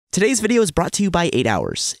Today's video is brought to you by 8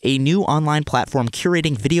 Hours, a new online platform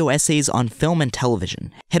curating video essays on film and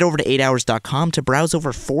television. Head over to 8hours.com to browse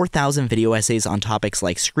over 4,000 video essays on topics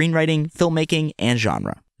like screenwriting, filmmaking, and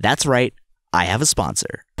genre. That's right, I have a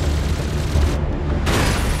sponsor.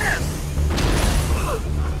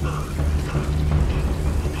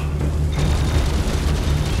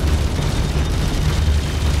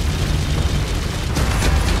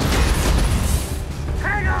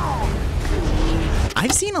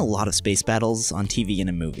 I've seen a lot of space battles on TV and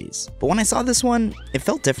in movies, but when I saw this one, it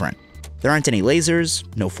felt different. There aren't any lasers,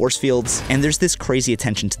 no force fields, and there's this crazy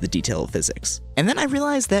attention to the detail of physics. And then I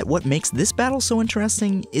realized that what makes this battle so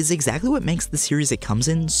interesting is exactly what makes the series it comes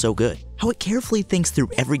in so good. How it carefully thinks through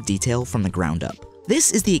every detail from the ground up.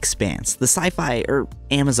 This is The Expanse, the sci-fi,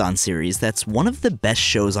 Amazon series that's one of the best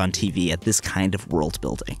shows on TV at this kind of world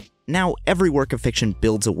building. Now, every work of fiction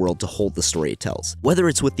builds a world to hold the story it tells, whether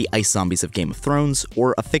it's with the ice zombies of Game of Thrones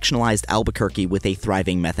or a fictionalized Albuquerque with a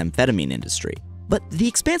thriving methamphetamine industry. But The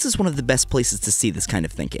Expanse is one of the best places to see this kind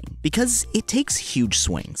of thinking, because it takes huge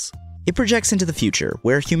swings. It projects into the future,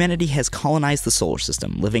 where humanity has colonized the solar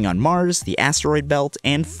system, living on Mars, the asteroid belt,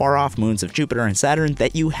 and far-off moons of Jupiter and Saturn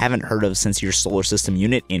that you haven't heard of since your solar system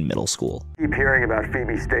unit in middle school. Keep hearing about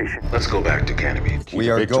Phoebe Station. Let's go back to Ganymede. We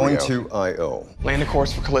are going to I.O. Land a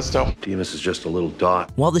course for Callisto. Demas is just a little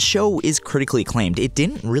dot. While the show is critically acclaimed, it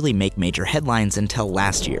didn't really make major headlines until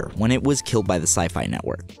last year, when it was killed by the Sci-Fi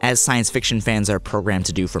Network. As science fiction fans are programmed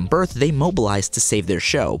to do from birth, they mobilized to save their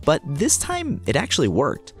show, but this time it actually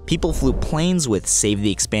worked. People flew planes with Save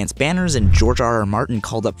the Expanse banners, and George R.R. Martin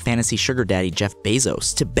called up fantasy sugar daddy Jeff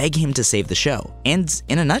Bezos to beg him to save the show. And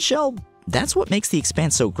in a nutshell, that's what makes The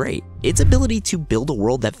Expanse so great. Its ability to build a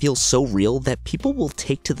world that feels so real that people will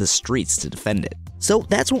take to the streets to defend it. So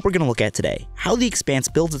that's what we're going to look at today, how The Expanse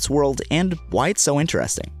builds its world and why it's so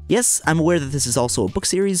interesting. Yes, I'm aware that this is also a book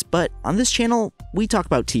series, but on this channel, we talk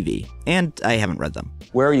about TV, and I haven't read them.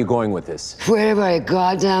 Where are you going with this? Wherever I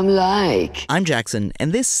goddamn like. I'm Jackson,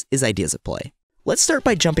 and this is Ideas at Play. Let's start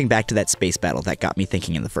by jumping back to that space battle that got me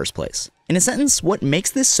thinking in the first place. In a sentence, what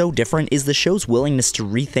makes this so different is the show's willingness to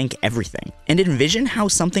rethink everything, and envision how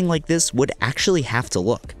something like this would actually have to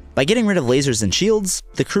look. By getting rid of lasers and shields,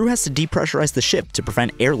 the crew has to depressurize the ship to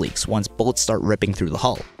prevent air leaks once bullets start ripping through the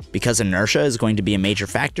hull. Because inertia is going to be a major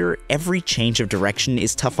factor, every change of direction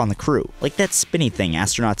is tough on the crew, like that spinny thing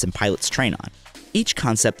astronauts and pilots train on. Each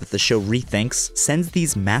concept that the show rethinks sends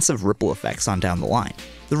these massive ripple effects on down the line.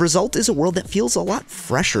 The result is a world that feels a lot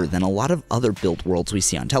fresher than a lot of other built worlds we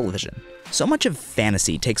see on television. So much of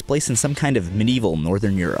fantasy takes place in some kind of medieval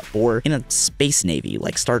Northern Europe, or in a space navy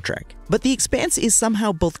like Star Trek. But The Expanse is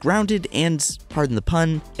somehow both grounded and, pardon the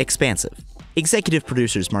pun, expansive. Executive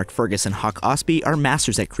producers Mark Fergus and Ostby are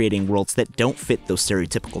masters at creating worlds that don't fit those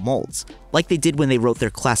stereotypical molds, like they did when they wrote their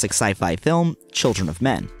classic sci-fi film, Children of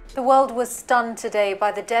Men. The world was stunned today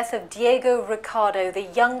by the death of Diego Ricardo, the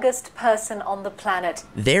youngest person on the planet.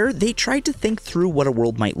 There, they tried to think through what a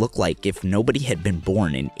world might look like if nobody had been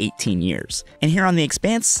born in 18 years. And here on The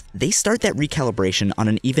Expanse, they start that recalibration on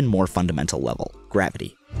an even more fundamental level: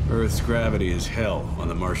 gravity. Earth's gravity is hell on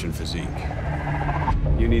the Martian physique.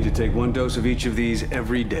 You need to take 1 dose of each of these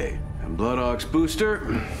every day. And Blood Ox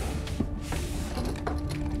booster,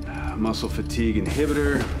 muscle fatigue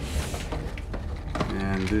inhibitor,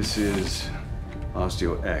 and this is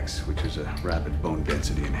Osteo X, which is a rapid bone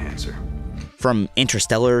density enhancer. From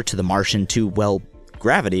Interstellar to The Martian to, well,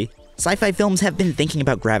 gravity, sci-fi films have been thinking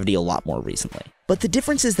about gravity a lot more recently. But the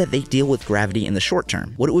difference is that they deal with gravity in the short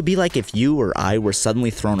term, what it would be like if you or I were suddenly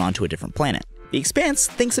thrown onto a different planet. The Expanse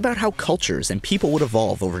thinks about how cultures and people would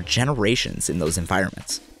evolve over generations in those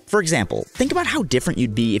environments. For example, think about how different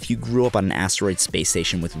you'd be if you grew up on an asteroid space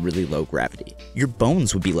station with really low gravity. Your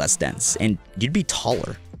bones would be less dense, and you'd be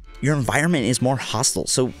taller. Your environment is more hostile,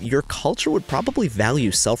 so your culture would probably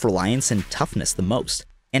value self-reliance and toughness the most.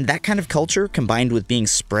 And that kind of culture, combined with being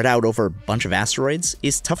spread out over a bunch of asteroids,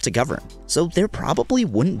 is tough to govern. So there probably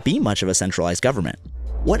wouldn't be much of a centralized government.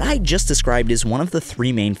 What I just described is one of the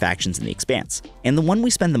 3 main factions in The Expanse, and the one we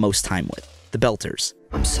spend the most time with, the Belters.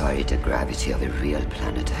 I'm sorry the gravity of a real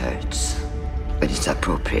planet hurts, but it's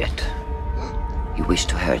appropriate. You wish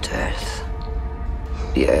to hurt Earth.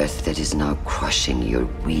 The Earth that is now crushing your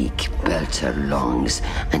weak Belter lungs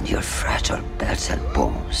and your fragile Belter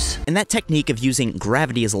bones. And that technique of using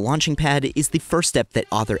gravity as a launching pad is the first step that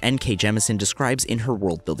author N.K. Jemisin describes in her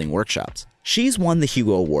world-building workshops. She's won the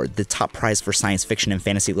Hugo Award, the top prize for science fiction and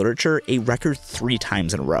fantasy literature, a record 3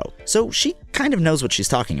 times in a row, so she kind of knows what she's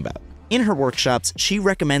talking about. In her workshops, she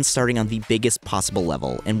recommends starting on the biggest possible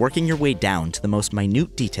level and working your way down to the most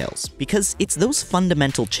minute details, because it's those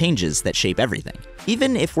fundamental changes that shape everything,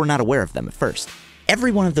 even if we're not aware of them at first.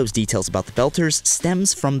 Every one of those details about the Belters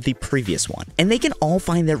stems from the previous one, and they can all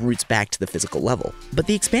find their roots back to the physical level. But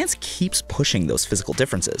the Expanse keeps pushing those physical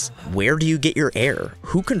differences. Where do you get your air?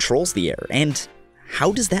 Who controls the air? And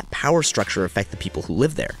how does that power structure affect the people who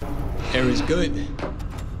live there? Air is good,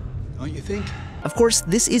 don't you think? Of course,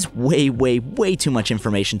 this is way too much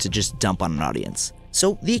information to just dump on an audience.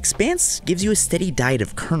 So the Expanse gives you a steady diet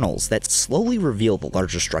of kernels that slowly reveal the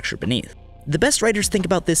larger structure beneath. The best writers think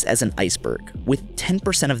about this as an iceberg, with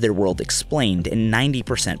 10% of their world explained and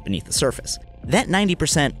 90% beneath the surface. That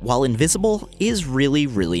 90%, while invisible, is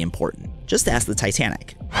really important. Just ask the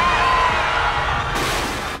Titanic.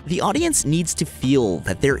 The audience needs to feel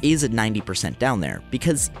that there is a 90% down there,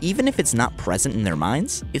 because even if it's not present in their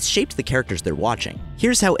minds, it's shaped the characters they're watching.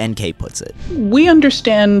 Here's how NK puts it. We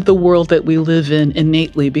understand the world that we live in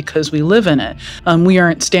innately because we live in it. We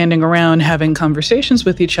aren't standing around having conversations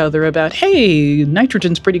with each other about, hey,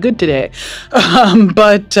 nitrogen's pretty good today.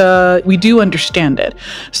 But we do understand it.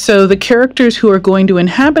 So the characters who are going to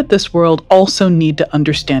inhabit this world also need to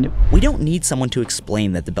understand it. We don't need someone to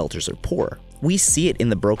explain that the Belters are poor. We see it in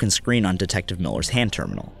the broken screen on Detective Miller's hand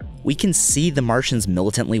terminal. We can see the Martians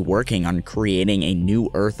militantly working on creating a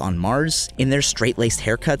new Earth on Mars in their straight-laced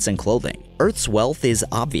haircuts and clothing. Earth's wealth is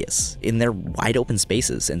obvious in their wide-open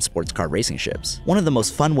spaces and sports car racing ships. One of the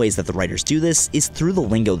most fun ways that the writers do this is through the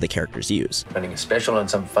lingo the characters use. Running a special on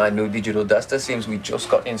some fine new digital duster seems we just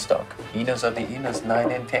got in stock. Enos of the Enos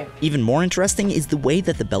 9 and 10. Even more interesting is the way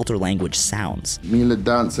that the Belter language sounds.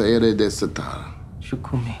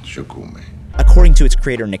 Shukumi. According to its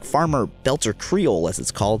creator Nick Farmer, Belter Creole, as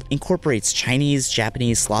it's called, incorporates Chinese,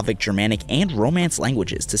 Japanese, Slavic, Germanic, and Romance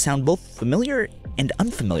languages to sound both familiar and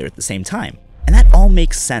unfamiliar at the same time. And that all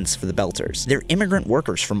makes sense for the Belters. They're immigrant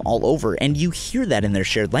workers from all over, and you hear that in their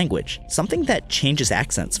shared language, something that changes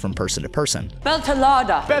accents from person to person.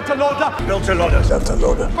 Beltalada. Beltalada. Beltalada.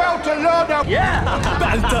 Beltalada. Beltalada. Yeah.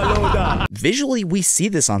 Beltalada. Visually, we see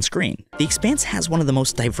this on screen. The Expanse has one of the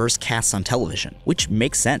most diverse casts on television, which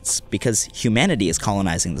makes sense because humanity is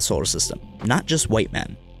colonizing the solar system, not just white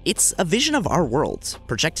men. It's a vision of our world,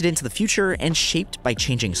 projected into the future and shaped by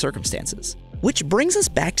changing circumstances. Which brings us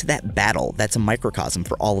back to that battle that's a microcosm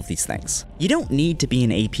for all of these things. You don't need to be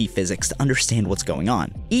in AP Physics to understand what's going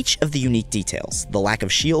on. Each of the unique details, the lack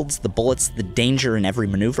of shields, the bullets, the danger in every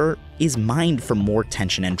maneuver, is mined for more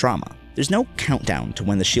tension and drama. There's no countdown to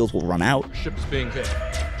when the shields will run out. Ship's being hit.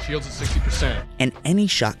 Shields at 60%. And any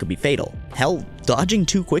shot could be fatal. Hell, dodging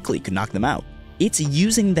too quickly could knock them out. It's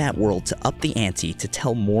using that world to up the ante to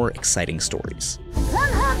tell more exciting stories.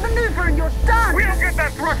 One hard maneuver and you're done! We'll get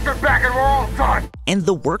that thruster back and we're all done! And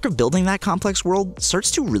the work of building that complex world starts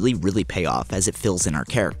to really pay off as it fills in our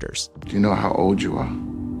characters. Do you know how old you are?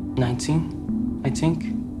 19, I think.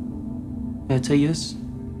 That's a yes.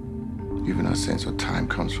 Even our sense of time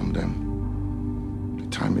comes from them.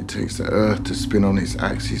 The time it takes the Earth to spin on its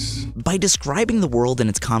axis. By describing the world and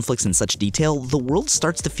its conflicts in such detail, the world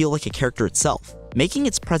starts to feel like a character itself, making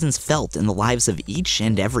its presence felt in the lives of each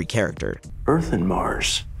and every character. Earth and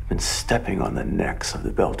Mars have been stepping on the necks of the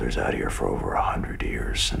Belters out here for over 100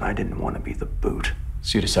 years, and I didn't want to be the boot.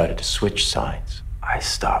 So you decided to switch sides. I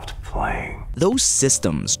stopped playing. Those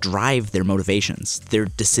systems drive their motivations, their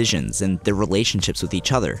decisions, and their relationships with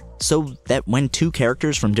each other, so that when two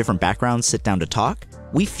characters from different backgrounds sit down to talk,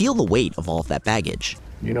 we feel the weight of all of that baggage.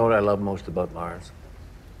 You know what I love most about Mars?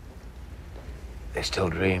 They still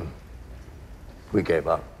dream. We gave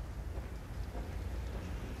up.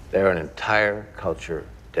 They're an entire culture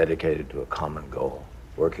dedicated to a common goal,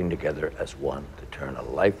 working together as one to turn a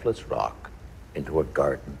lifeless rock into a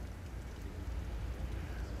garden.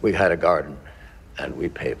 We had a garden, and we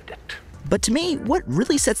paved it. But to me, what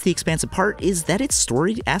really sets The Expanse apart is that its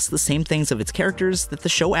story asks the same things of its characters that the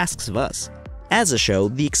show asks of us. As a show,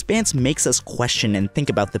 The Expanse makes us question and think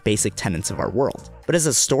about the basic tenets of our world. But as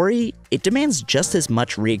a story, it demands just as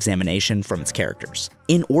much re-examination from its characters.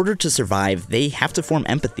 In order to survive, they have to form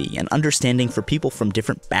empathy and understanding for people from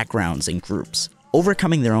different backgrounds and groups,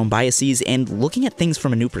 overcoming their own biases and looking at things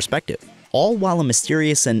from a new perspective, all while a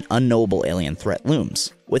mysterious and unknowable alien threat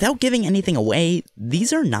looms. Without giving anything away,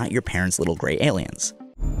 these are not your parents' little gray aliens.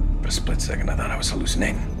 For a split second, I thought I was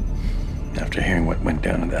hallucinating. After hearing what went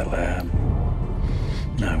down in that lab,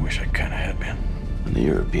 I wish I kinda had been. When the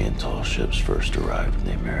European tall ships first arrived in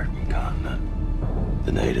the American continent,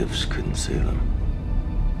 the natives couldn't see them.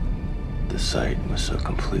 The sight was so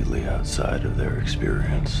completely outside of their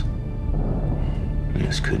experience, they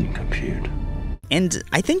just couldn't compute. And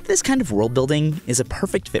I think this kind of world building is a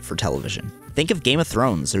perfect fit for television. Think of Game of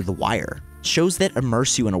Thrones or The Wire, shows that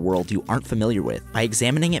immerse you in a world you aren't familiar with by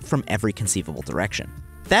examining it from every conceivable direction.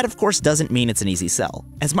 That, of course, doesn't mean it's an easy sell.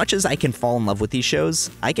 As much as I can fall in love with these shows,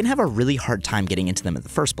 I can have a really hard time getting into them in the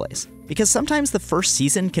first place. Because sometimes the first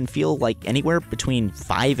season can feel like anywhere between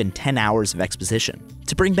 5 and 10 hours of exposition.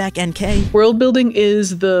 To bring back NK, world building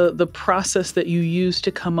is the process that you use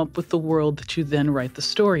to come up with the world that you then write the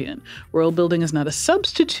story in. World building is not a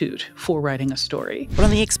substitute for writing a story. But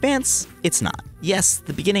on The Expanse, it's not. Yes,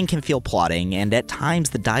 the beginning can feel plotting, and at times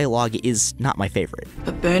the dialogue is not my favorite.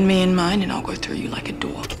 But burn me in mine and I'll go through you like a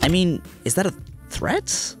door. I mean, is that a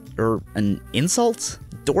threat? Or an insult?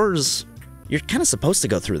 Doors, you're kind of supposed to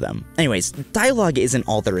go through them. Anyways, dialogue isn't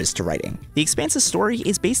all there is to writing. The Expanse's story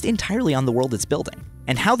is based entirely on the world it's building,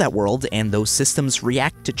 and how that world and those systems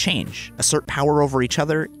react to change, assert power over each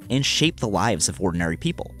other, and shape the lives of ordinary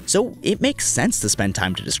people. So it makes sense to spend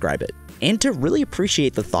time to describe it, and to really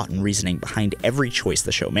appreciate the thought and reasoning behind every choice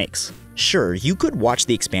the show makes. Sure, you could watch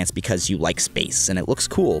The Expanse because you like space and it looks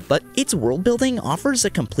cool, but its world building offers a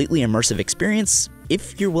completely immersive experience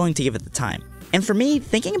if you're willing to give it the time. And for me,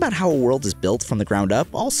 thinking about how a world is built from the ground up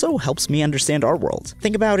also helps me understand our world.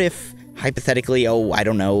 Think about if, hypothetically, I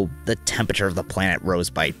don't know, the temperature of the planet rose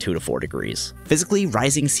by 2 to 4 degrees. Physically,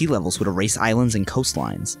 rising sea levels would erase islands and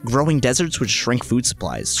coastlines. Growing deserts would shrink food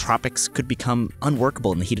supplies. Tropics could become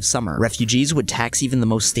unworkable in the heat of summer. Refugees would tax even the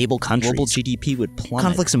most stable countries. Global GDP would plummet.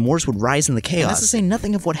 Conflicts and wars would rise in the chaos. And that's to say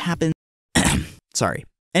nothing of what happened. Sorry.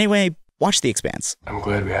 Anyway, watch The Expanse. I'm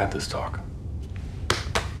glad we had this talk.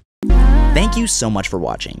 Thank you so much for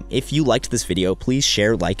watching. If you liked this video, please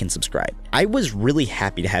share, like, and subscribe. I was really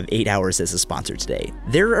happy to have 8 Hours as a sponsor today.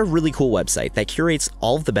 They're a really cool website that curates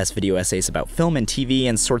all of the best video essays about film and TV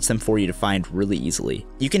and sorts them for you to find really easily.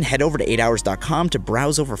 You can head over to 8hours.com to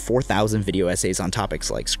browse over 4,000 video essays on topics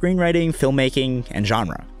like screenwriting, filmmaking, and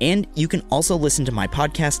genre. And you can also listen to my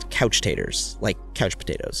podcast, Couch Taters, like couch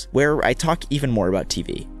potatoes, where I talk even more about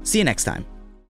TV. See you next time.